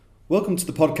Welcome to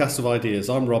the Podcast of Ideas.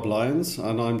 I'm Rob Lyons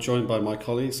and I'm joined by my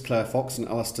colleagues Claire Fox and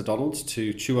Alistair Donald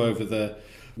to chew over the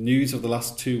news of the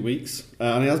last 2 weeks.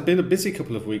 And it has been a busy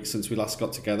couple of weeks since we last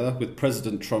got together with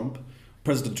President Trump.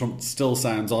 President Trump still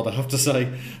sounds odd, I have to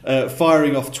say,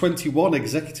 firing off 21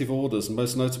 executive orders,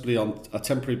 most notably on a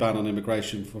temporary ban on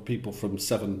immigration for people from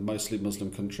 7 mostly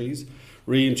Muslim countries,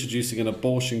 reintroducing an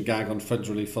abortion gag on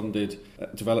federally funded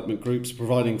development groups,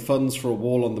 providing funds for a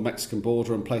wall on the Mexican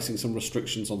border and placing some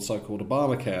restrictions on so-called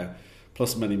Obamacare,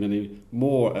 plus many, many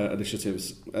more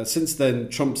initiatives. Since then,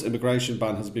 Trump's immigration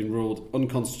ban has been ruled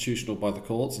unconstitutional by the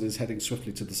courts and is heading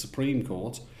swiftly to the Supreme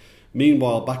Court.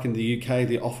 Meanwhile, back in the UK,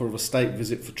 the offer of a state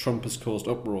visit for Trump has caused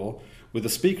uproar, with the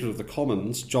Speaker of the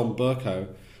Commons, John Bercow,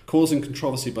 causing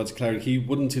controversy by declaring he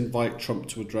wouldn't invite Trump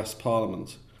to address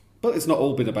Parliament. But it's not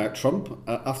all been about Trump.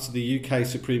 After the UK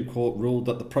Supreme Court ruled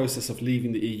that the process of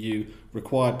leaving the EU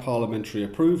required parliamentary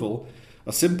approval,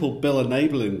 a simple bill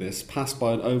enabling this passed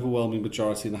by an overwhelming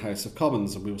majority in the House of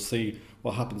Commons, and we will see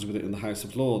what happens with it in the House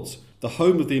of Lords. The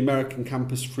home of the American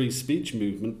campus free speech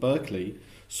movement, Berkeley,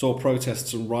 saw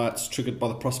protests and riots triggered by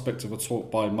the prospect of a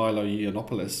talk by Milo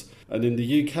Yiannopoulos. And in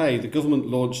the UK, the government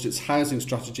launched its housing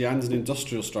strategy and an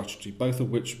industrial strategy, both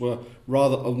of which were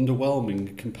rather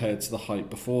underwhelming compared to the hype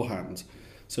beforehand.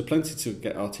 So plenty to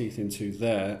get our teeth into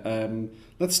there.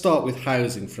 Let's start with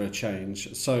housing for a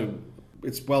change. So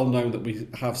it's well known that we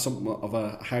have somewhat of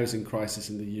a housing crisis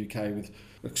in the UK with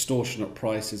extortionate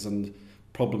prices and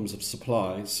problems of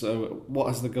supply. So what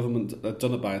has the government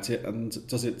done about it, and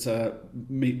does it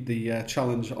meet the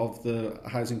challenge of the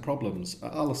housing problems?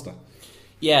 Alistair?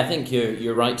 Yeah, I think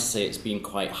you're right to say it's been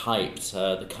quite hyped,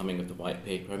 the coming of the white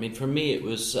paper. I mean, for me, it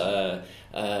was the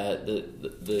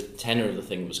tenor of the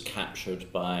thing was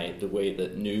captured by the way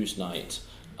that Newsnight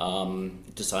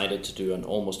decided to do an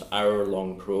almost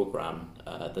hour-long programme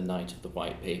the night of the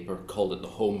white paper, called it the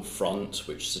Home Front,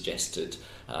 which suggested,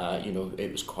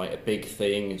 it was quite a big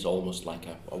thing. It's almost like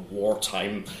a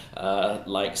wartime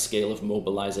like scale of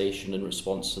mobilisation in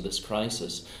response to this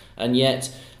crisis. And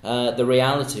yet, the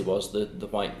reality was that the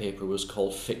white paper was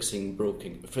called Fixing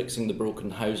the Broken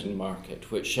Housing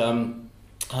Market, which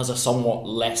has a somewhat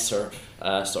lesser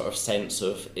sort of sense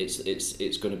of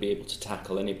it's going to be able to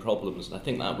tackle any problems. And I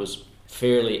think that was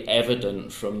fairly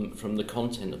evident from the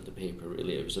content of the paper,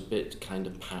 really. It was a bit kind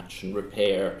of patch and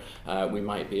repair. We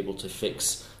might be able to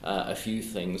fix a few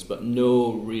things, but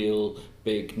no real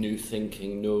big new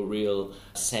thinking, no real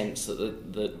sense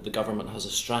that the government has a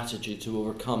strategy to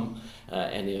overcome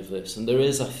any of this. And there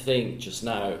is, I think, just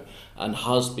now, and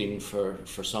has been for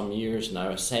some years now,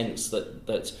 a sense that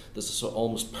there's a sort of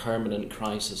almost permanent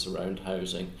crisis around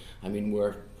housing. I mean,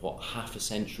 we're half a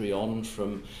century on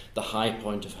from the high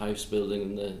point of house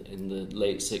building in the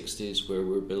late 60s, where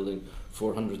we're building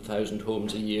 400,000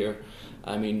 homes a year.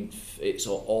 I mean, it's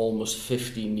almost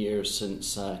 15 years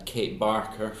since Kate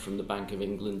Barker from the Bank of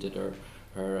England did her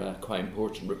quite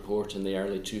important report in the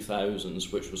early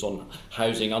 2000s, which was on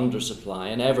housing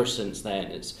undersupply, and ever since then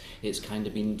it's kind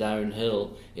of been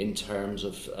downhill in terms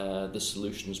of the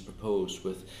solutions proposed,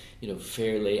 with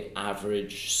fairly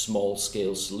average small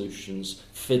scale solutions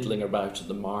fiddling about at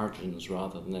the margins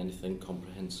rather than anything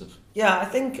comprehensive. Yeah, I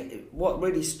think what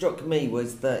really struck me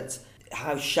was that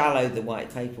how shallow the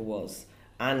white paper was,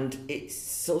 and it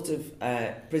sort of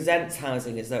presents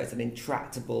housing as though it's an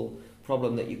intractable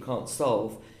problem that you can't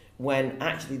solve, when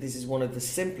actually this is one of the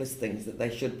simplest things that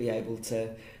they should be able to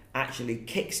actually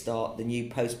kickstart the new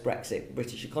post-Brexit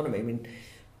British economy. I mean,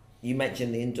 you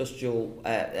mentioned the industrial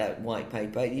white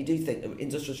paper. You do think of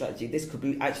industrial strategy, this could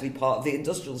be actually part of the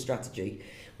industrial strategy,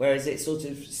 whereas it's sort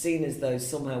of seen as though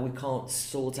somehow we can't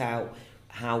sort out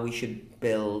how we should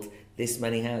build this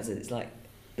many houses. It's like,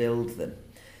 build them.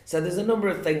 So there's a number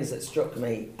of things that struck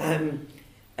me.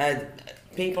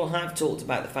 People have talked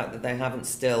about the fact that they haven't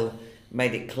still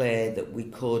made it clear that we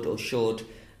could or should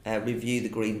review the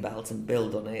green belt and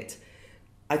build on it.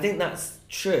 I think that's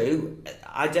true.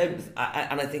 And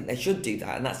I think they should do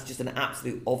that, and that's just an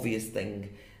absolute obvious thing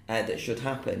that should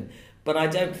happen. But I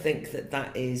don't think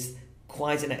that is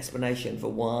quite an explanation for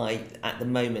why at the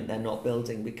moment they're not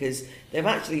building, because they've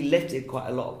actually lifted quite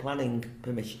a lot of planning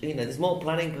permission. There's more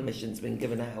planning permissions being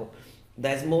given out.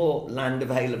 There's more land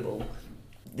available.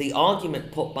 The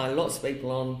argument put by lots of people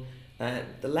on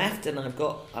the left, and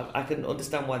I can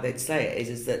understand why they'd say it,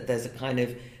 is that there's a kind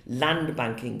of land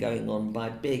banking going on by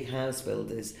big house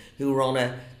builders who are on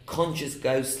a conscious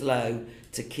go slow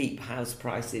to keep house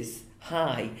prices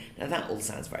high. Now that all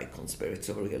sounds very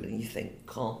conspiratorial, and you think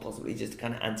can't possibly just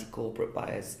kind of anti-corporate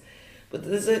bias. But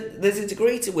there's a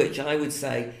degree to which I would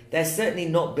say they're certainly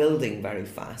not building very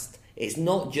fast. It's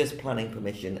not just planning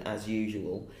permission as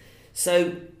usual.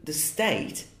 So the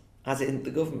state, as in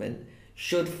the government,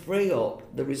 should free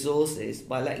up the resources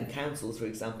by letting councils, for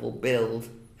example, build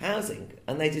housing,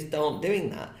 and they just aren't doing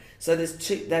that. So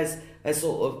there's a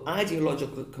sort of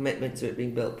ideological commitment to it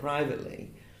being built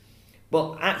privately,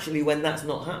 but actually when that's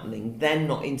not happening, then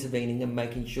not intervening and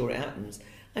making sure it happens.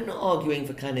 I'm not arguing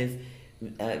for kind of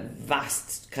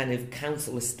vast kind of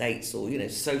council estates or, you know,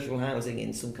 social housing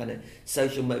in some kind of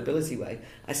social mobility way.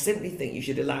 I simply think you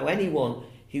should allow anyone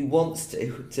who wants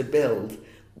to build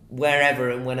wherever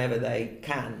and whenever they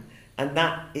can. And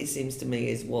that, it seems to me,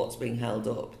 is what's being held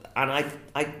up. And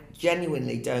I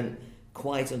genuinely don't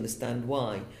quite understand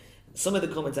why. Some of the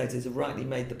commentators have rightly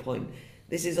made the point,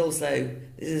 this is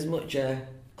as much a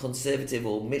Conservative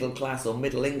or middle class or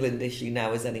Middle England issue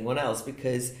now as anyone else,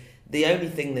 because the only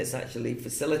thing that's actually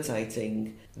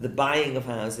facilitating the buying of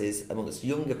houses amongst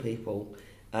younger people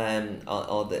are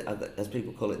as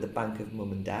people call it, the bank of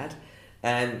mum and dad.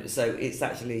 So it's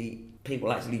actually,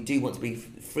 people actually do want to be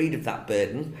freed of that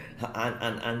burden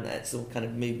and some kind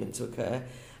of movement to occur.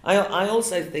 I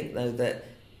also think, though, that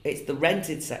it's the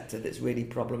rented sector that's really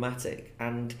problematic,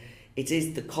 and it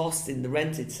is the cost in the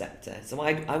rented sector. So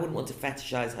I wouldn't want to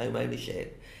fetishise home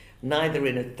ownership, neither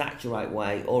in a Thatcherite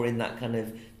way or in that kind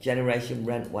of generation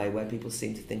rent way where people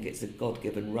seem to think it's a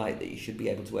God-given right that you should be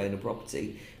able to own a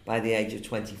property by the age of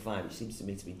 25, which seems to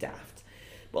me to be daft.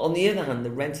 But on the other hand,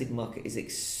 the rented market is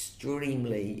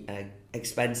extremely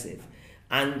expensive,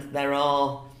 and there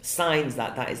are signs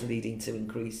that is leading to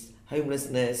increased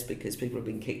homelessness because people are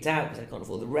being kicked out because they can't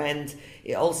afford the rent.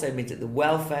 It also means that the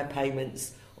welfare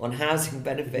payments on housing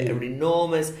benefit are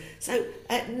enormous. So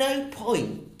at no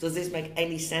point does this make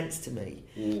any sense to me.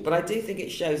 But I do think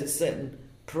it shows a certain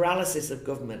paralysis of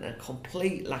government and a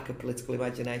complete lack of political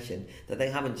imagination, that they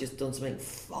haven't just done something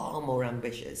far more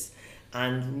ambitious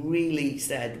and really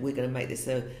said, we're going to make this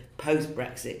a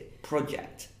post-Brexit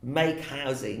project. Make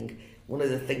housing one of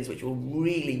the things which will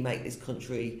really make this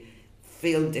country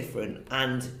feel different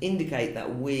and indicate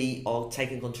that we are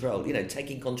taking control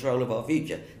of our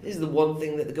future. This is the one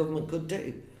thing that the government could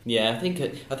do. Yeah, I think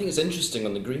it's interesting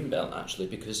on the Greenbelt, actually,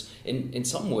 because in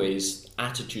some ways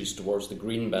attitudes towards the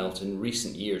Greenbelt in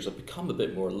recent years have become a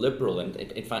bit more liberal. And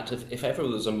in fact, if ever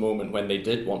there was a moment when they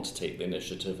did want to take the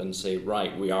initiative and say,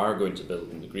 right, we are going to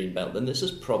build in the Greenbelt, then this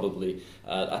is probably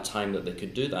a time that they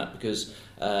could do that, because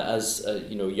as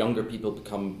younger people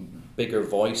become bigger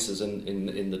voices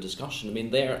in the discussion, I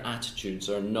mean, their attitudes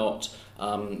are not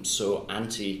so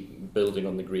anti-building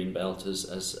on the Greenbelt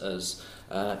as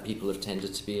people have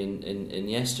tended to be in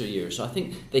yesteryear. So I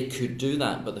think they could do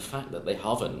that, but the fact that they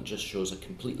haven't just shows a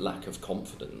complete lack of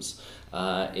confidence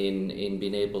in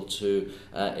being able to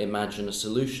imagine a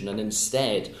solution. And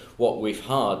instead, what we've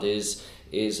had is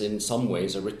in some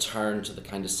ways a return to the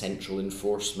kind of central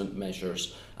enforcement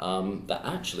measures that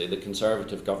actually the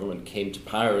Conservative government came to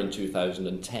power in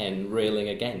 2010 railing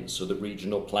against. So the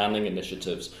regional planning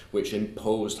initiatives, which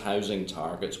imposed housing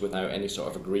targets without any sort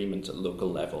of agreement at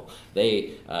local level,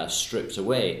 they stripped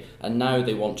away. And now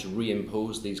they want to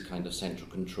reimpose these kind of central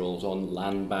controls on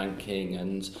land banking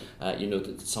and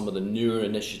some of the newer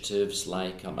initiatives,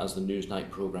 like as the Newsnight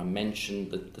programme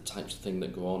mentioned, the types of thing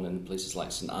that go on in places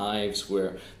like St Ives,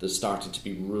 where there's started to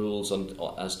be rules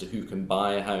as to who can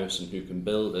buy a house and who can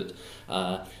build it.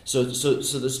 So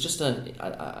there's just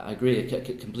I agree, a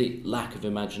complete lack of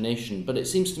imagination. But it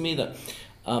seems to me that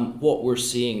what we're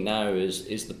seeing now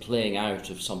is the playing out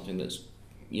of something that's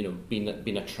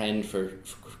been a trend for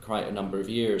quite a number of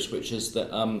years, which is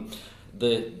that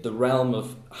the realm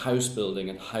of house building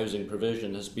and housing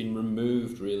provision has been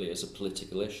removed really as a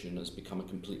political issue and has become a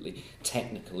completely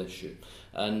technical issue.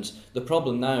 And the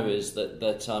problem now is that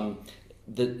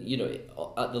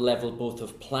at the level both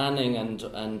of planning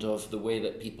and of the way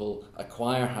that people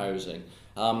acquire housing,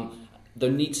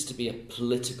 there needs to be a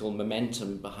political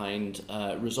momentum behind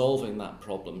resolving that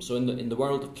problem. So in the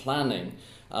world of planning,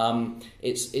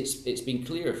 it's been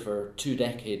clear for 2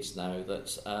 decades now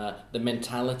that the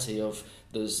mentality of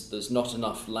there's not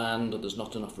enough land, or there's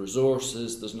not enough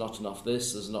resources, there's not enough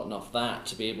this, there's not enough that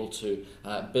to be able to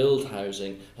build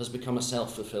housing has become a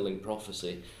self-fulfilling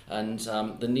prophecy. And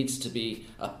there needs to be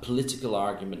a political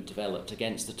argument developed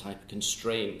against the type of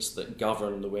constraints that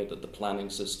govern the way that the planning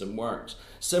system works.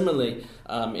 Similarly,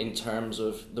 in terms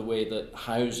of the way that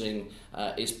housing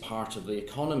is part of the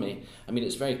economy, I mean,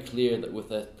 it's very clear that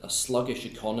with a sluggish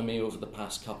economy over the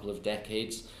past couple of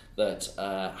decades, that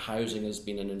housing has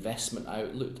been an investment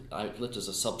outlet as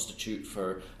a substitute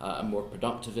for a more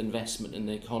productive investment in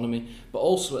the economy, but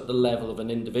also at the level of an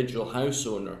individual house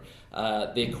owner.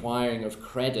 the acquiring of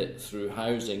credit through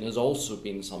housing has also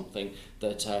been something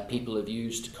that people have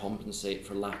used to compensate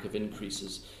for lack of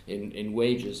increases in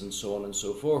wages and so on and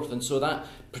so forth. And so that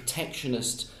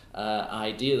protectionist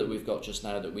idea that we've got just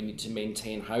now, that we need to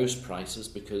maintain house prices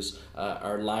because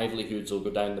our livelihoods will go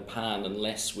down the pan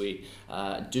unless we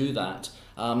do that,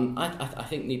 I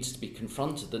think needs to be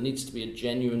confronted. There needs to be a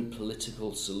genuine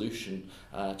political solution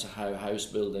to how house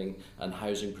building and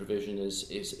housing provision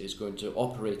is going to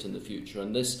operate in the future.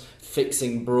 And this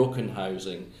fixing broken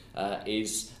housing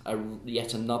is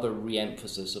yet another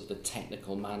re-emphasis of the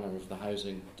technical manner of the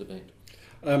housing debate.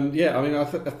 I mean, I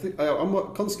think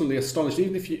I'm constantly astonished,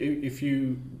 even if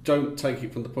you don't take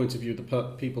it from the point of view of the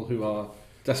people who are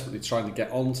desperately trying to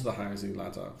get onto the housing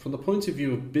ladder. From the point of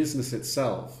view of business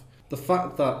itself, the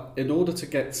fact that in order to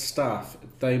get staff,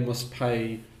 they must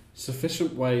pay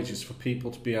sufficient wages for people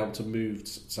to be able to move,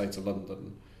 say, to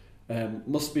London,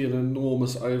 must be an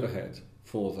enormous overhead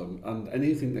for them, and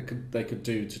anything that they could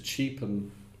do to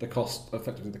cheapen the cost,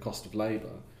 effectively the cost of labour,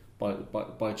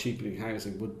 by cheapening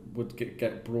housing would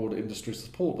get broader industry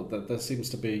support. But there seems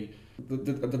to be,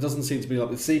 there doesn't seem to be, like,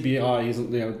 the CBI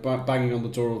isn't banging on the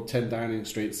door of 10 Downing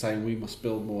Street saying we must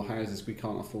build more houses, we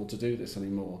can't afford to do this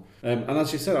anymore. And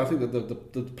as you said, I think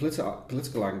that the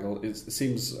political angle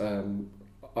seems an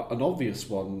obvious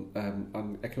one.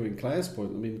 And echoing Claire's point,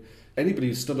 I mean, anybody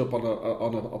who stood up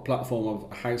on a platform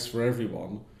of a house for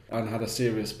everyone and had a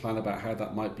serious plan about how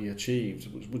that might be achieved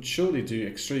would surely do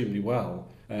extremely well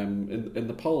in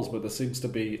the polls. But there seems to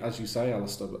be, as you say,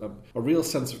 Alistair, a real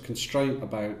sense of constraint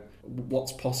about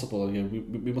what's possible.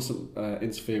 We mustn't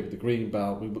interfere with the green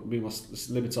belt. We must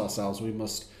limit ourselves. We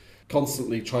must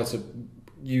constantly try to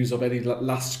use up any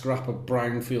last scrap of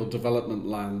brownfield development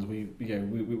land. We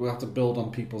have to build on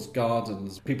people's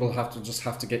gardens. People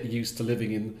have to get used to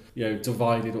living in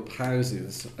divided up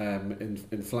houses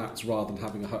in flats rather than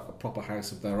having a proper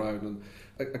house of their own, and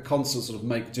a constant sort of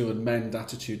make do and mend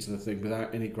attitude to the thing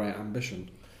without any great ambition.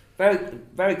 Very,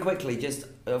 very quickly, just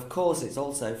of course, it's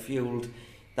also fueled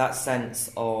that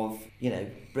sense of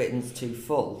Britain's too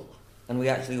full, and we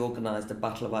actually organised a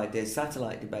Battle of Ideas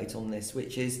satellite debate on this,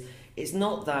 which is, it's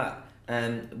not that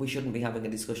we shouldn't be having a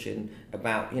discussion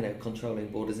about controlling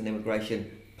borders and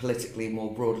immigration politically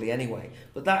more broadly anyway,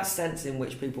 but that sense in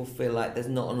which people feel like there's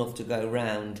not enough to go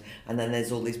round, and then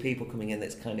there's all these people coming in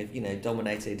that's kind of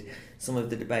dominated some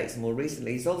of the debates more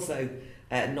recently. It's also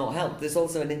not helped. There's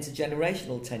also an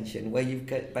intergenerational tension where you've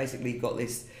basically got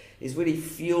this. It's really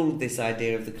fueled this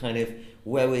idea of the kind of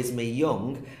woe is me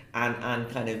young and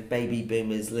kind of baby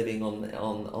boomers living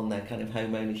on their kind of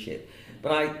home ownership.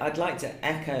 But I'd like to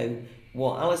echo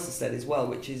what Alistair said as well,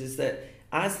 which is that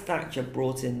as Thatcher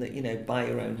brought in that buy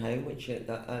your own home, which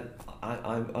I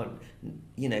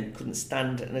couldn't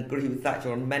stand and agree with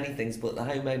Thatcher on many things, but the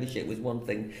home ownership was one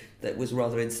thing that was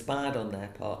rather inspired on their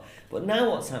part. But now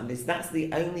what's happened is that's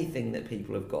the only thing that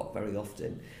people have got very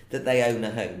often, that they own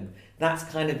a home. That's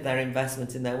kind of their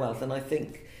investment in their wealth, and I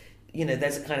think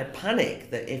there's a kind of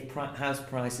panic that if house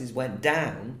prices went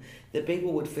down, that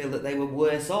people would feel that they were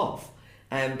worse off,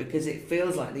 because it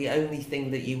feels like the only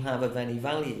thing that you have of any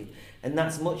value. And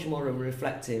that's much more a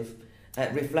reflection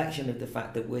of the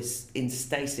fact that we're in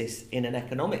stasis in an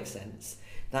economic sense,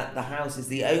 that the house is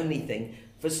the only thing.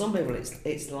 For some people,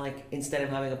 it's like, instead of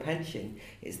having a pension,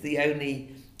 it's the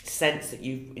only sense that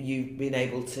you've been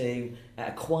able to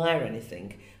acquire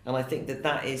anything. And I think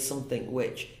that is something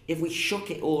which, if we shook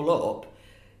it all up,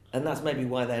 and that's maybe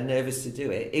why they're nervous to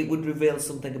do it, it would reveal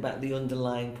something about the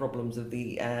underlying problems of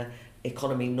the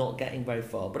economy not getting very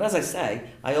far. But as I say,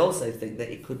 I also think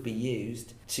that it could be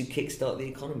used to kickstart the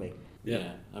economy.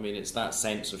 Yeah, I mean, it's that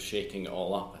sense of shaking it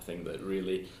all up, I think, that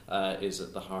really is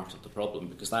at the heart of the problem,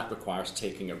 because that requires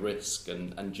taking a risk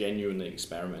and genuinely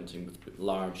experimenting with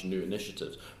large new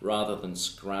initiatives, rather than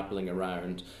scrabbling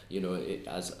around,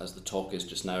 as the talk is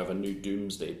just now of a new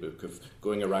doomsday book, of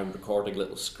going around recording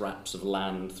little scraps of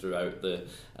land throughout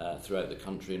the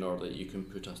country in order that you can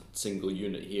put a single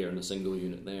unit here and a single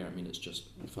unit there. I mean, it's just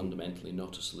fundamentally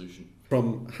not a solution.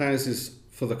 From houses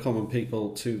for the common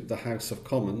people to the House of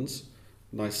Commons.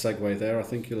 Nice segue there, I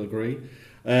think you'll agree.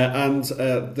 And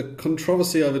the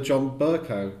controversy over John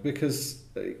Bercow, because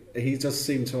he just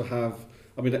seemed to have...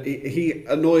 I mean, he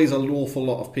annoys an awful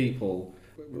lot of people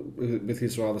with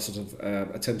his rather sort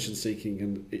of attention-seeking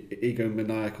and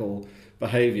egomaniacal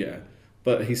behaviour.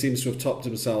 But he seems to have topped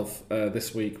himself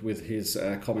this week with his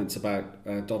comments about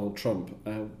Donald Trump.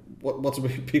 What do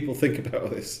people think about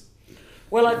this?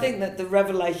 Well, I think that the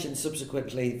revelation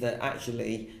subsequently that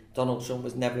actually Donald Trump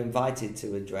was never invited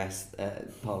to address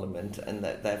Parliament, and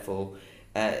that therefore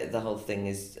the whole thing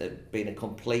has been a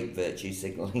complete virtue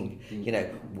signalling. You know,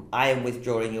 I am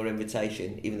withdrawing your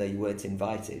invitation, even though you weren't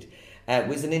invited,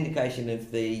 was an indication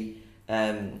of the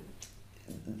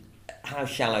how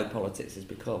shallow politics has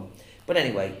become. But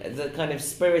anyway, the kind of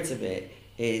spirit of it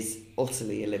is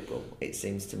utterly illiberal, it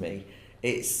seems to me.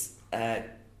 It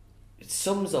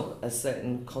sums up a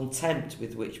certain contempt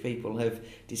with which people have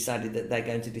decided that they're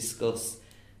going to discuss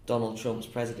Donald Trump's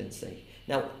presidency.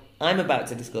 Now, I'm about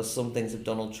to discuss some things of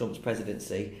Donald Trump's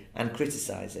presidency and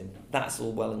criticise him. That's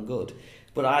all well and good.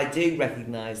 But I do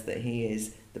recognise that he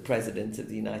is the President of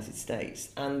the United States.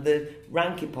 And the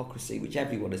rank hypocrisy, which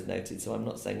everyone has noted, so I'm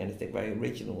not saying anything very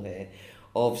original here,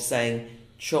 of saying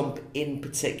Trump in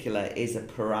particular is a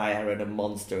pariah and a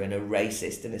monster and a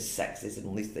racist and a sexist and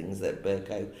all these things that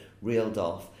Bercow reeled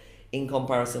off, in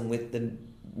comparison with the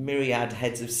myriad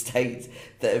heads of state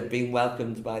that have been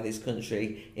welcomed by this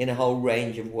country in a whole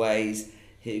range of ways,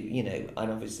 who, you know,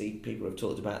 and obviously people have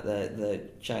talked about the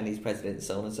Chinese president and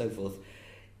so on and so forth,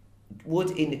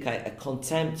 would indicate a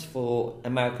contempt for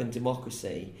American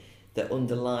democracy that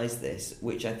underlies this,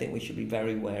 which I think we should be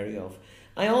very wary of.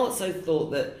 I also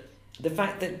thought that the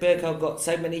fact that Bercow got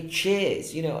so many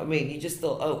cheers, you know what I mean? You just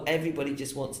thought, oh, everybody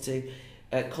just wants to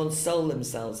console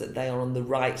themselves that they are on the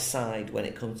right side when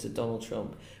it comes to Donald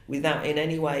Trump, without in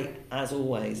any way, as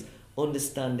always,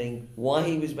 understanding why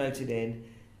he was voted in,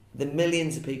 the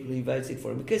millions of people who voted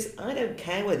for him. Because I don't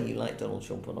care whether you like Donald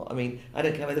Trump or not. I mean, I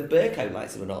don't care whether Bercow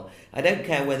likes him or not. I don't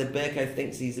care whether Bercow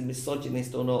thinks he's a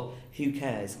misogynist or not. Who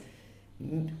cares?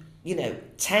 You know,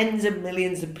 tens of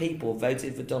millions of people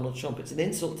voted for Donald Trump. It's an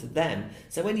insult to them.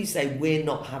 So when you say we're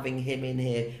not having him in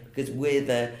here because we're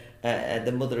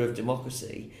the mother of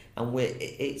democracy, and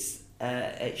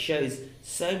it shows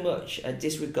so much a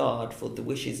disregard for the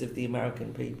wishes of the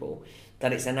American people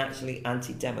that it's an actually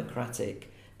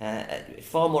anti-democratic,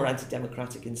 far more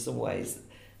anti-democratic in some ways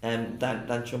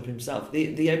than Trump himself.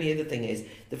 The only other thing is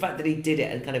the fact that he did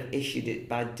it and kind of issued it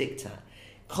by diktat.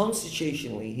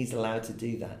 Constitutionally, he's allowed to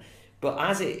do that. But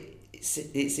as it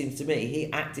seems to me,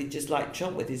 he acted just like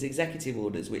Trump with his executive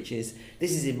orders, which is,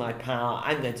 this is in my power,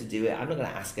 I'm going to do it, I'm not going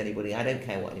to ask anybody, I don't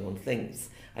care what anyone thinks,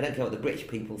 I don't care what the British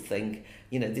people think,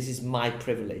 you know, this is my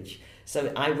privilege.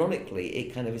 So ironically,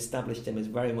 it kind of established him as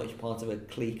very much part of a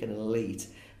clique and an elite,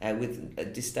 with a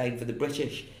disdain for the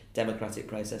British democratic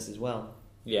process as well.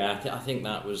 Yeah, I think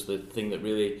that was the thing that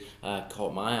really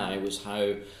caught my eye, was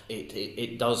how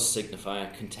it does signify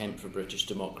a contempt for British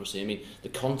democracy. I mean, the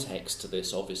context to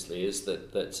this, obviously, is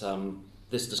that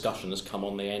this discussion has come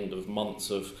on the end of months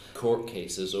of court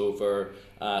cases over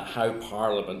how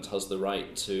Parliament has the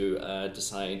right to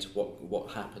decide what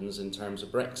happens in terms of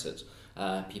Brexit.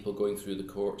 People going through the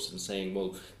courts and saying,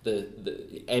 well, the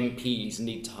MPs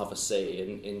need to have a say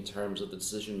in terms of the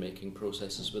decision-making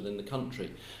processes within the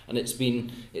country. And it's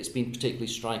been particularly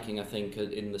striking, I think,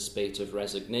 in the spate of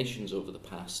resignations over the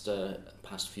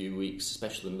past few weeks,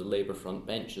 especially in the Labour front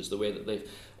benches, the way that they've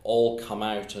all come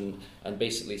out and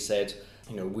basically said,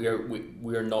 you know,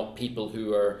 we're not people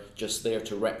who are just there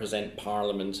to represent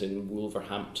Parliament in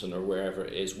Wolverhampton or wherever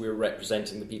it is. We're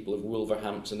representing the people of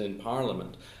Wolverhampton in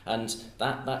Parliament. And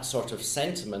that sort of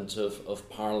sentiment of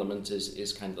Parliament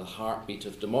is kind of the heartbeat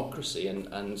of democracy,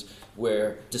 and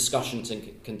where discussion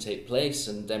can take place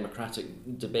and democratic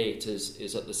debate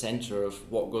is at the centre of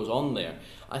what goes on there,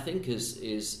 I think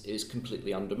is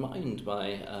completely undermined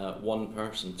by one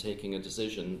person taking a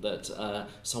decision that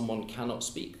someone cannot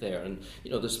speak there. And you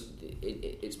know,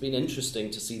 it's been interesting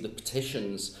to see the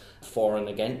petitions for and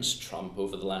against Trump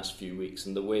over the last few weeks,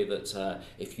 and the way that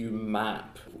if you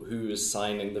map who is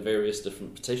signing the various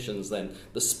different petitions, then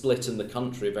the split in the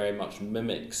country very much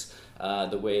mimics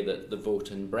the way that the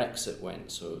vote in Brexit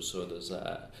went. So there's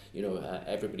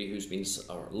everybody who's been,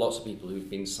 or lots of people who've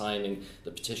been signing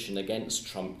the petition against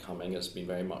Trump coming has been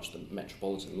very much the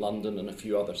metropolitan London and a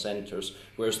few other centres,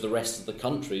 whereas the rest of the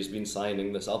country has been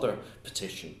signing this other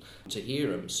petition to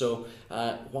hear him. So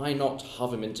why not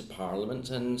have him into Parliament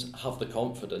and have the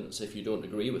confidence, if you don't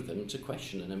agree with him, to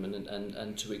question him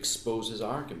and to expose his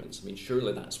arguments? I mean,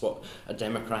 surely that's what a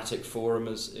democratic forum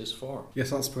is for.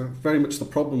 Yes, that's very much the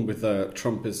problem with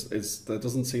Trump is there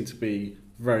doesn't seem to be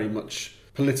very much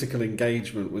political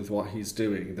engagement with what he's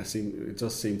doing. It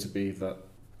does seem to be that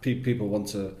people want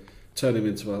to turn him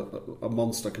into a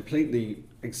monster, completely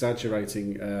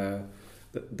exaggerating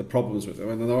the problems with him.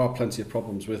 And there are plenty of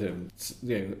problems with him.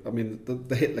 I mean,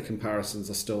 the Hitler comparisons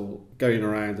are still going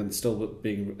around and still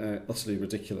being utterly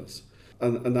ridiculous.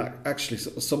 And that actually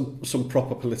some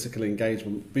proper political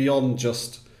engagement beyond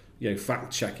just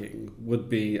fact checking would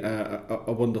be a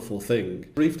wonderful thing.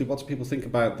 Briefly, what do people think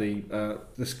about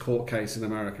this court case in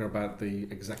America about the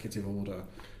executive order?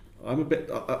 I'm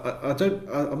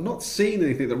not seeing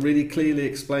anything that really clearly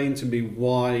explained to me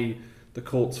why the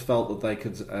courts felt that they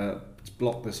could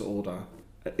block this order.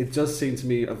 It does seem to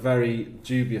me a very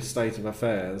dubious state of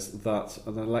affairs that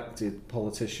an elected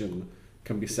politician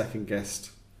can be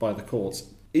second-guessed by the courts,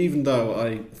 even though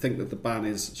I think that the ban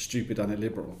is stupid and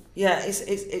illiberal. Yeah, it's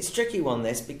a tricky one,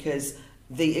 this, because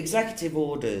the executive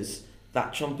orders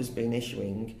that Trump has been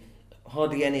issuing,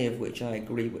 hardly any of which I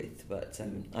agree with, but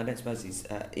I don't suppose he's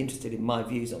interested in my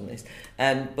views on this.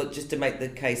 But just to make the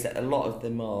case that a lot of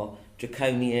them are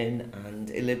draconian and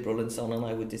illiberal and so on, and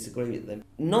I would disagree with them.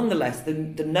 Nonetheless, the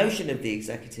notion of the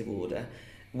executive order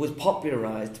was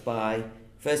popularised by,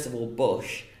 first of all,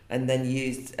 Bush, and then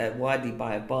used widely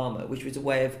by Obama, which was a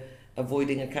way of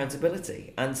avoiding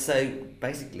accountability. And so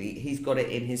basically he's got it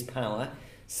in his power,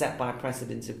 set by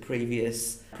precedents of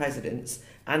previous presidents,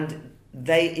 and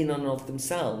they in and of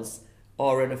themselves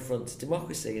are an affront to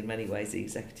democracy in many ways, the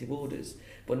executive orders.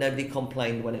 But nobody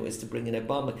complained when it was to bring in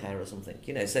Obamacare or something,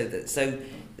 so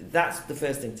that's the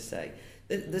first thing to say.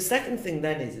 The second thing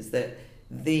then is that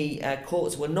the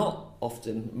courts were not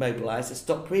often mobilised to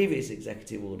stop previous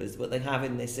executive orders, but they have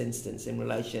in this instance in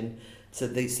relation to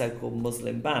the so-called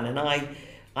Muslim ban. And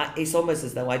it's almost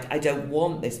as though I don't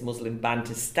want this Muslim ban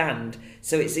to stand.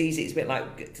 So it's easy. It's a bit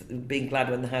like being glad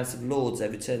when the House of Lords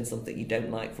overturns something you don't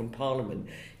like from Parliament.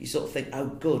 You sort of think, oh,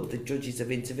 good, the judges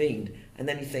have intervened. And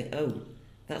then you think, oh,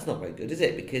 that's not very good, is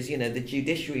it? Because, the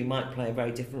judiciary might play a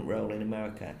very different role in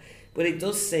America. But it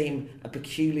does seem a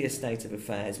peculiar state of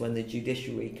affairs when the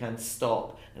judiciary can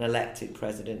stop an elected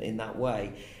president in that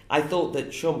way. I thought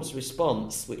that Trump's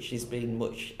response, which has been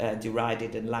much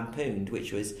derided and lampooned,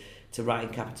 which was to write in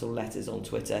capital letters on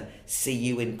Twitter, "See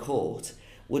you in court,"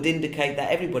 would indicate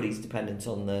that everybody's dependent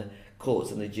on the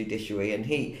courts and the judiciary, and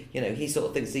he sort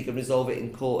of thinks he can resolve it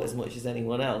in court as much as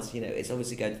anyone else. It's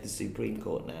obviously going to the Supreme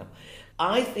Court now.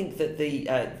 I think that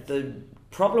the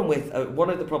problem with one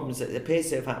of the problems that appears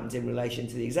to have happened in relation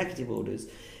to the executive orders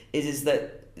is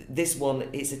that this one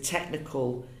is a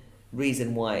technical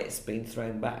reason why it's been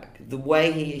thrown back. The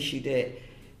way he issued it,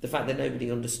 the fact that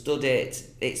nobody understood it,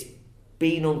 it's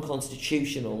been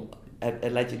unconstitutional,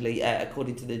 allegedly,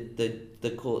 according to the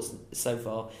courts so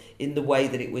far, in the way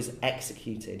that it was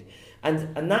executed.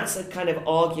 And that's a kind of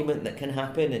argument that can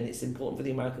happen, and it's important for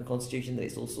the American Constitution that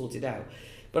it's all sorted out.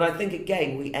 But I think,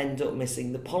 again, we end up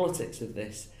missing the politics of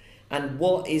this. And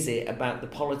what is it about the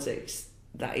politics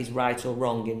that is right or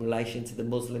wrong in relation to the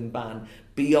Muslim ban,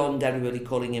 beyond everybody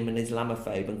calling him an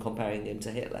Islamophobe and comparing him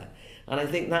to Hitler? And I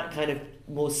think that kind of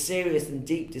more serious and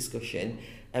deep discussion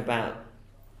about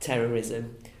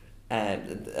terrorism,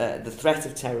 the threat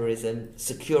of terrorism,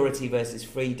 security versus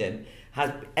freedom,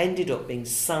 has ended up being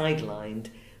sidelined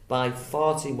by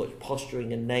far too much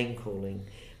posturing and name-calling.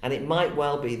 And it might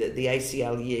well be that the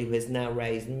ACLU has now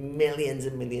raised millions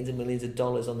and millions and millions of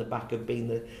dollars on the back of being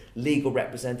the legal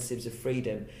representatives of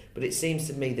freedom. But it seems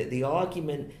to me that the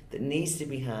argument that needs to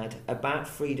be had about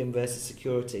freedom versus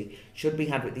security should be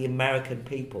had with the American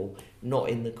people, not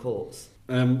in the courts.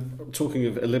 Talking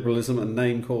of illiberalism and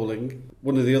name-calling,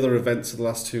 one of the other events of the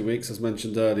last 2 weeks, as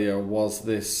mentioned earlier, was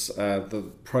the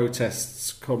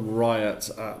protests come riot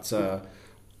at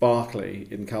Berkeley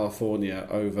in California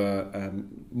over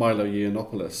Milo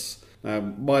Yiannopoulos.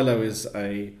 Milo is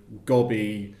a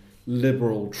gobby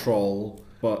liberal troll,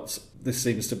 but it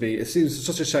seems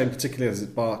such a shame, particularly as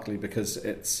it's Berkeley, because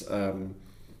it's the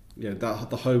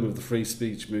home of the free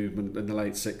speech movement in the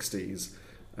late 60s,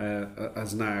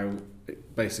 has now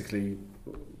basically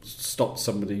stopped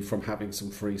somebody from having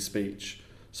some free speech.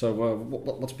 So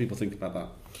what do people think about that?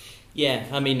 Yeah,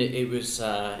 I mean, it was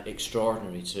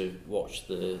extraordinary to watch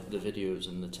the videos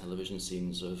and the television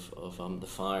scenes of the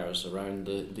fires around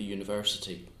the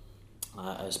university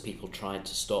as people tried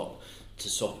to stop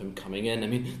him coming in. I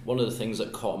mean, one of the things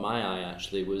that caught my eye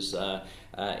actually was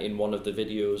in one of the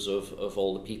videos of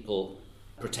all the people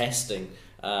protesting,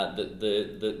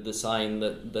 the sign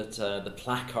the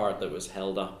placard that was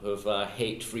held up of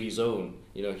hate-free zone.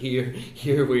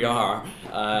 Here we are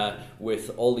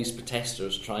with all these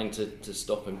protesters trying to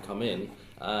stop him come in,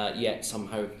 yet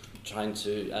somehow trying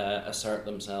to assert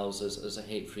themselves as a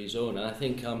hate-free zone. And I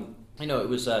think it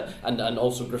was and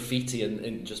also graffiti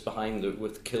in just behind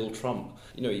with "Kill Trump."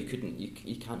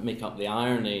 You can't make up the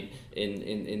irony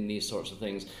in these sorts of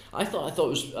things. I thought it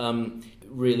was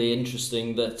really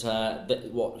interesting that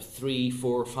 300,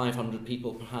 400, 500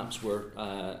 people perhaps were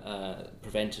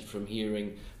prevented from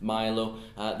hearing Milo.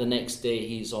 The next day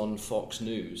he's on Fox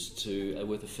News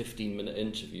with a 15-minute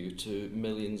interview to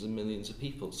millions and millions of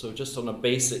people. So just on a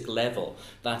basic level,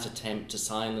 that attempt to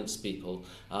silence people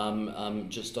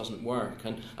just doesn't work.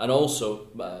 And also,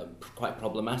 quite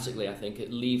problematically, I think,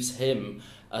 it leaves him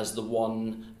as the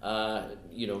one,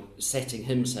 setting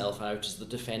himself out as the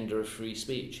defender of free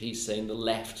speech. He's saying the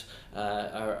left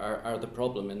are the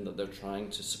problem in that they're trying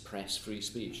to suppress free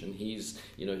speech, and he's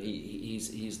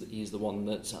the one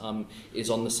that is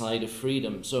on the side of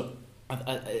freedom. So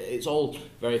it's all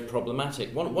very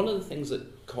problematic. One of the things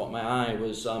that caught my eye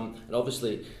was, and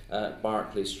obviously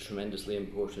Berkeley's a tremendously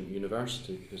important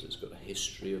university because it's got a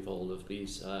history of all of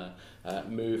these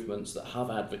movements that have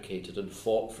advocated and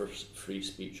fought for free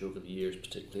speech over the years,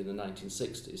 particularly in the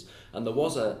 1960s. And there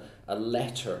was a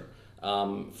letter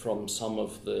from some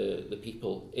of the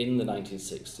people in the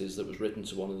 1960s that was written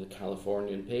to one of the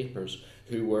Californian papers,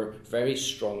 who were very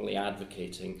strongly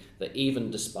advocating that even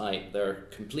despite their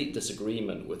complete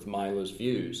disagreement with Milo's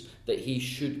views, that he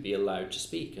should be allowed to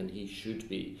speak, and he should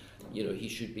be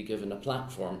given a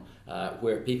platform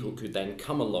where people could then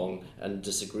come along and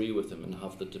disagree with him and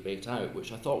have the debate out,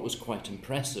 which I thought was quite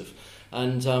impressive.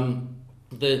 And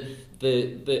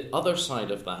the other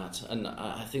side of that, and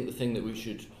I think the thing that we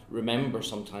should remember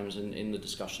sometimes in the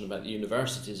discussion about the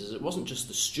universities, is it wasn't just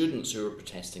the students who were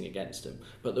protesting against him,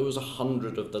 but there was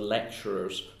 100 of the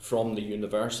lecturers from the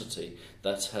university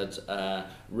that had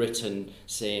written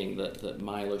saying that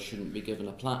Milo shouldn't be given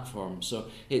a platform. So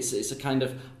it's a kind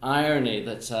of irony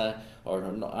that, or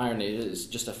not irony, it's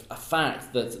just a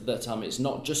fact that it's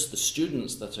not just the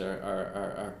students that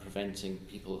are preventing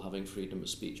people having freedom of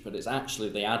speech, but it's actually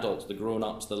the adults, the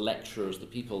grown-ups, the lecturers, the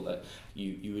people that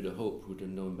you would have hoped would have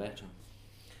known better.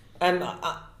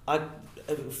 A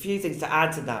few things to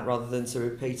add to that rather than to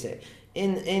repeat it.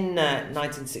 In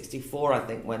 1964, I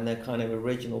think, when the kind of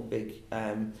original big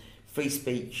free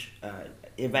speech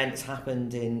events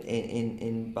happened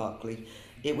in Berkeley,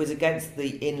 it was against the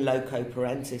in loco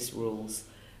parentis rules,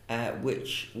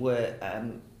 which were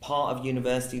part of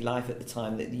university life at the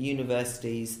time, that the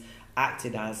universities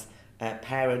acted as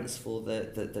parents for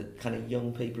the kind of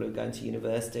young people who are going to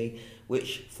university,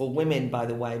 which for women, by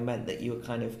the way, meant that you were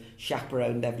kind of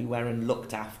chaperoned everywhere and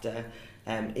looked after.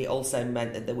 It also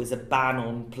meant that there was a ban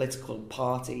on political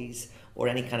parties or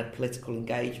any kind of political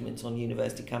engagement on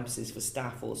university campuses for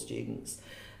staff or students.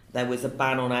 There was a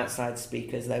ban on outside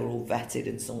speakers. They were all vetted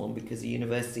and so on because the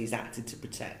universities acted to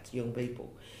protect young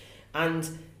people. And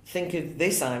think of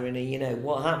this irony,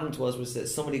 what happened was that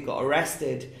somebody got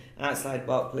arrested outside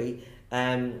Berkeley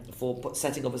for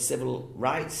setting up a civil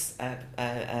rights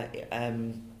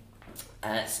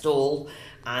stall,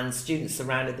 and students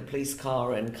surrounded the police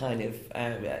car and kind of,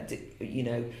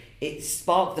 it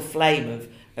sparked the flame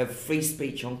of free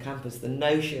speech on campus, the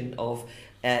notion of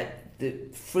the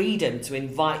freedom to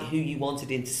invite who you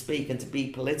wanted in to speak and to be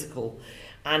political.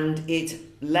 And it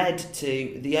led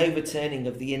to the overturning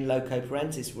of the in loco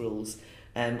parentis rules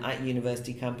at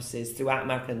university campuses throughout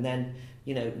America, and then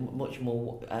much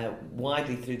more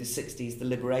widely through the 60s, the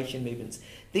liberation movements.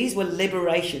 These were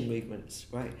liberation movements,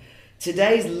 right?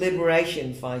 Today's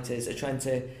liberation fighters are trying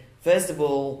to, first of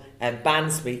all,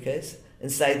 ban speakers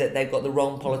and say that they've got the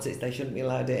wrong politics, they shouldn't be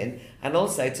allowed in, and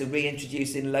also to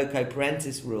reintroduce in loco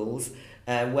parentis rules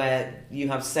where you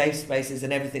have safe spaces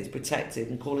and everything's protected,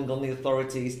 and calling on the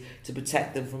authorities to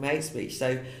protect them from hate speech.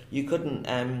 So you couldn't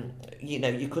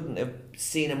have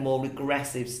seen a more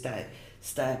regressive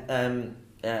sort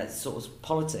of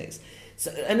politics.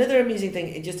 So another amusing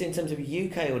thing, just in terms of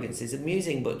UK audiences,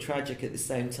 amusing but tragic at the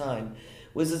same time,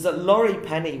 was that Laurie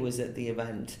Penny was at the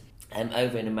event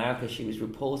over in America. She was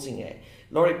reporting it.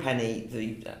 Laurie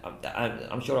Penny,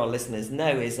 I'm sure our listeners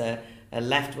know, is a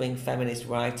left-wing feminist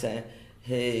writer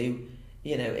who,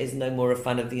 is no more a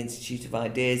fan of the Institute of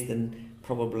Ideas than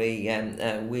probably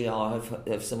we are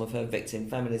of some of her victim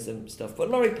feminism stuff. But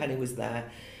Laurie Penny was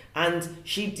there, and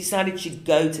she decided she'd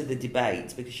go to the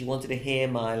debate because she wanted to hear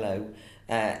Milo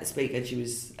speak, and she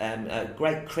was a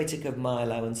great critic of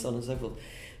Milo and so on and so forth.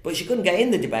 But she couldn't get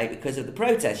in the debate because of the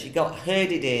protest. She got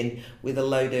herded in with a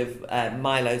load of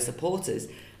Milo supporters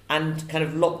and kind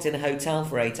of locked in a hotel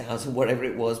for 8 hours or whatever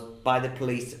it was by the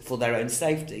police for their own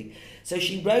safety. So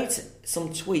she wrote some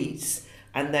tweets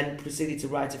and then proceeded to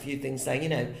write a few things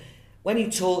saying, when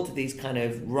you talk to these kind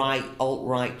of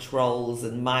alt-right trolls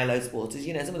and Milo supporters,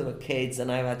 some of them are kids,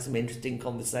 and I've had some interesting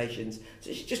conversations.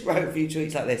 So she just wrote a few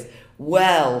tweets like this.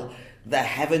 Well, the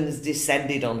heavens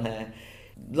descended on her.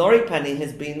 Laurie Penny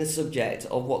has been the subject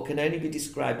of what can only be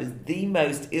described as the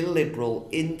most illiberal,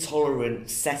 intolerant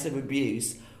set of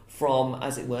abuse from,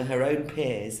 as it were, her own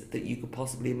peers that you could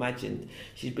possibly imagine.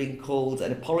 She's been called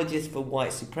an apologist for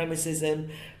white supremacism.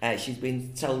 She's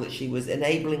been told that she was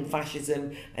enabling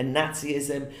fascism and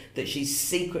Nazism, that she's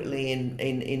secretly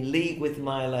in league with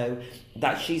Milo,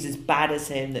 that she's as bad as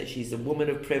him, that she's a woman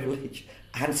of privilege,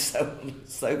 and so on and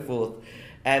so forth.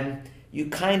 You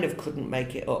kind of couldn't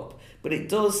make it up. But it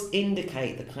does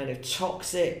indicate the kind of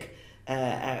toxic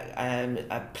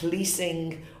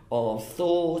policing of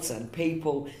thought and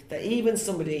people, that even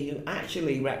somebody who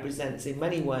actually represents in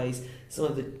many ways some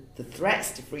of the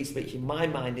threats to free speech in my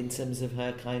mind, in terms of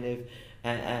her kind of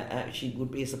she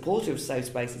would be a supporter of safe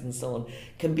spaces and so on,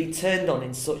 can be turned on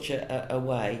in such a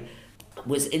way,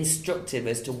 was instructive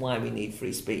as to why we need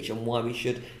free speech and why we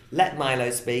should let Milo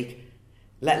speak,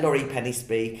 let Laurie Penny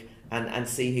speak, and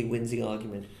see who wins the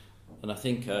argument. And I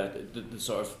think the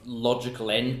sort of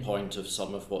logical end point of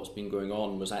some of what's been going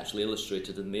on was actually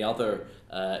illustrated in the other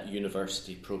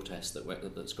university protest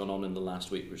that's gone on in the last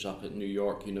week, which was up at New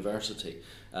York University,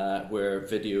 where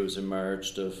videos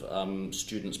emerged of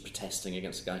students protesting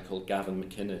against a guy called Gavin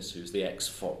McInnes, who's the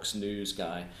ex-Fox News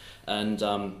guy. And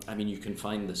I mean, you can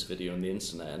find this video on the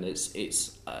internet, and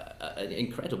it's an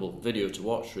incredible video to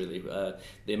watch, really.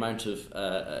 The amount of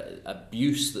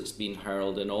abuse that's been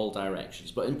hurled in all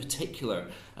directions, but in particular,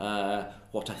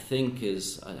 what I think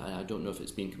is, I don't know if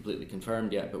it's been completely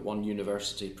confirmed yet, but one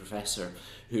university professor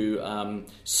who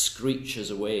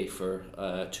screeches away for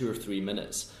 2 or 3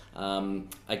 minutes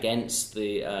against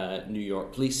the New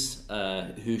York police,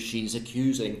 who she's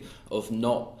accusing of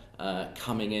not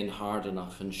coming in hard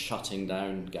enough and shutting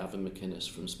down Gavin McInnes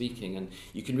from speaking. And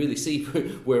you can really see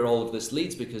where all of this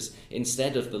leads, because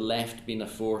instead of the left being a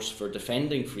force for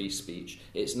defending free speech,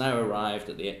 it's now arrived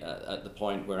at the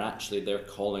point where actually they're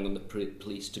calling on the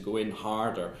police to go in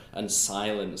harder and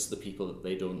silence the people that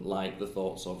they don't like the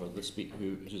thoughts of, or the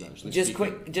who's actually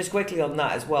speaking. Just quickly on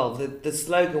that as well, the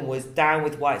slogan was "Down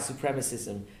with white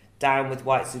supremacism, down with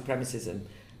white supremacism,"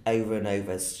 over and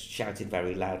over, shouted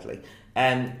very loudly.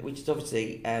 Which is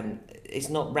obviously, it's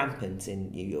not rampant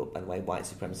in New York, by the way, white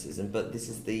supremacism, but this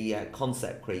is the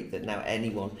concept creep that now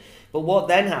anyone... But what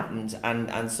then happened,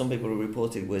 and some people have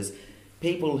reported, was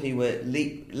people who were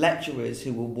lecturers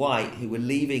who were white, who were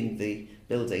leaving the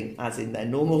building, as in their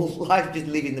normal life, just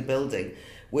leaving the building,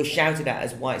 were shouted at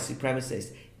as white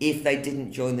supremacists if they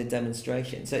didn't join the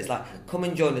demonstration. So it's like, come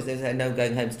and join us. They say, no,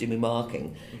 going home to do my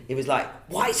marking. It was like,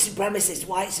 white supremacists,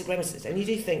 white supremacists. And you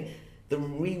do think... the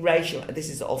re-racial, this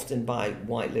is often by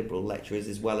white liberal lecturers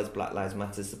as well as Black Lives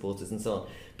Matter supporters and so on,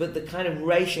 but the kind of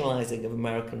racialising of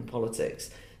American politics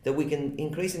that we can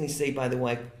increasingly see, by the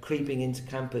way, creeping into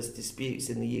campus disputes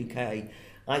in the UK,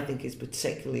 I think is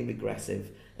particularly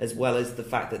regressive, as well as the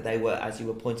fact that they were, as you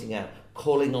were pointing out,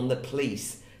 calling on the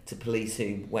police to police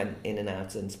who went in and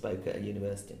out and spoke at a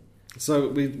university. So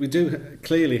we do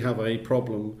clearly have a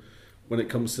problem when it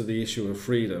comes to the issue of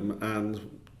freedom,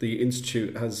 and the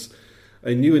Institute has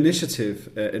a new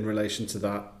initiative in relation to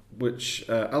that, which,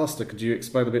 Alistair, could you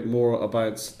explain a bit more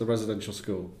about the residential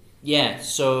school? Yeah,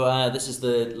 so this is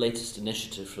the latest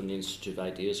initiative from the Institute of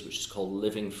Ideas, which is called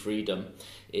Living Freedom.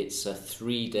 It's a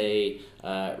 3-day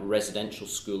residential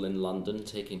school in London,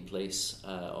 taking place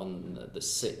on the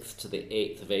 6th to the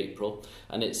 8th of April,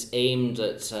 and it's aimed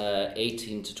at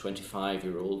 18 to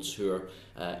 25-year-olds who are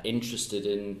interested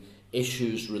in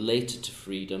issues related to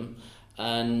freedom,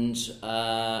 and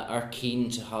are keen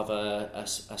to have a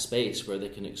space where they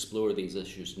can explore these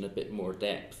issues in a bit more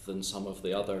depth than some of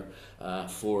the other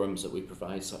forums that we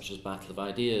provide, such as Battle of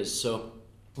Ideas. So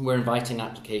we're inviting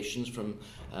applications from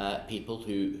people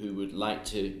who would like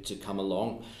to come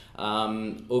along.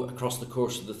 Across the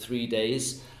course of the 3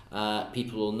 days,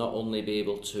 people will not only be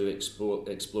able to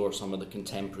explore some of the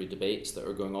contemporary debates that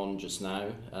are going on just now,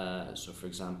 so for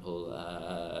example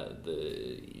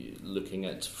looking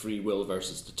at free will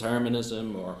versus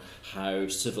determinism, or how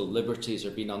civil liberties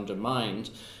are being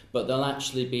undermined, but they'll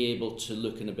actually be able to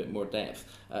look in a bit more depth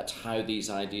at how these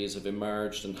ideas have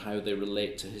emerged and how they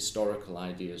relate to historical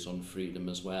ideas on freedom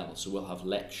as well. So we'll have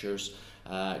lectures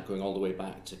going all the way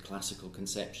back to classical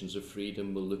conceptions of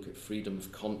freedom. We'll look at freedom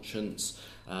of conscience,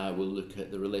 we'll look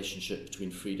at the relationship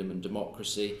between freedom and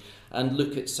democracy, and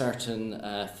look at certain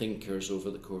thinkers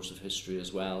over the course of history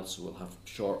as well. So we'll have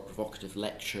short provocative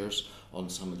lectures on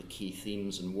some of the key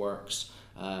themes and works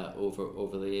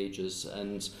over the ages,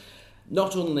 and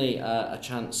not only a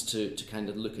chance to kind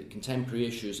of look at contemporary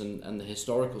issues and the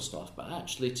historical stuff, but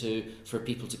actually for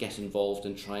people to get involved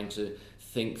in trying to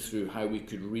think through how we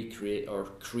could recreate or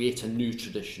create a new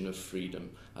tradition of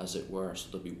freedom, as it were. So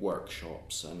there'll be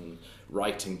workshops and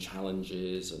writing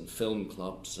challenges and film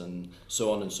clubs and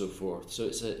so on and so forth. So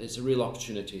it's a real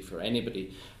opportunity for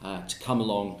anybody to come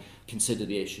along, consider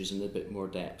the issues in a bit more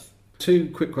depth.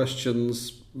 2 quick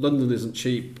questions. London isn't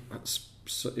cheap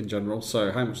in general,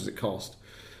 so how much does it cost?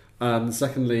 And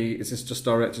secondly, is this just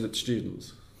directed at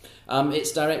students?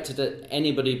 It's directed at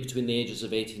anybody between the ages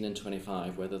of 18 and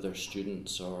 25, whether they're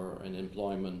students or in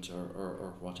employment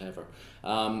or whatever.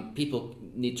 People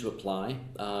need to apply,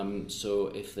 so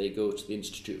if they go to the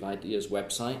Institute of Ideas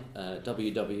website,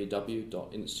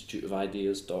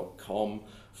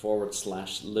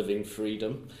 www.instituteofideas.com/living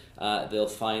freedom, they'll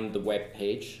find the web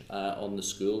page on the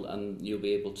school, and you'll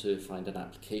be able to find an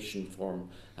application form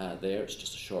there. It's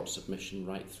just a short submission,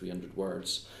 write 300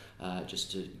 words.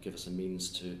 Just to give us a means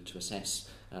to assess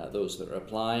those that are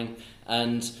applying.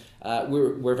 And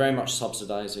we're very much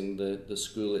subsidising the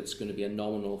school. It's going to be a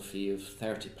nominal fee of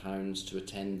 £30 to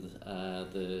attend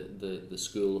the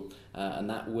school, and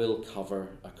that will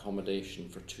cover accommodation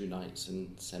for 2 nights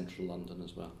in central London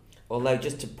as well. Although,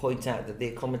 just to point out that the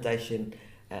accommodation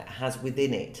has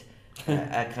within it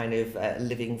a kind of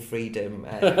living freedom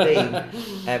theme,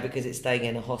 because it's staying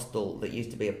in a hostel that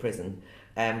used to be a prison,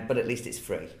 but at least it's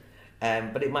free.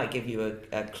 But it might give you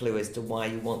a clue as to why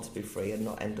you want to be free and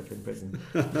not end up in prison.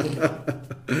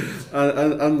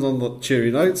 and on that cheery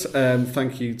note,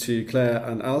 thank you to Claire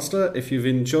and Alistair. If you've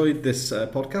enjoyed this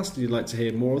podcast and you'd like to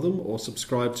hear more of them or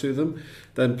subscribe to them,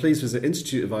 then please visit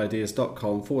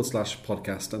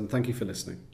instituteofideas.com/podcast, and thank you for listening.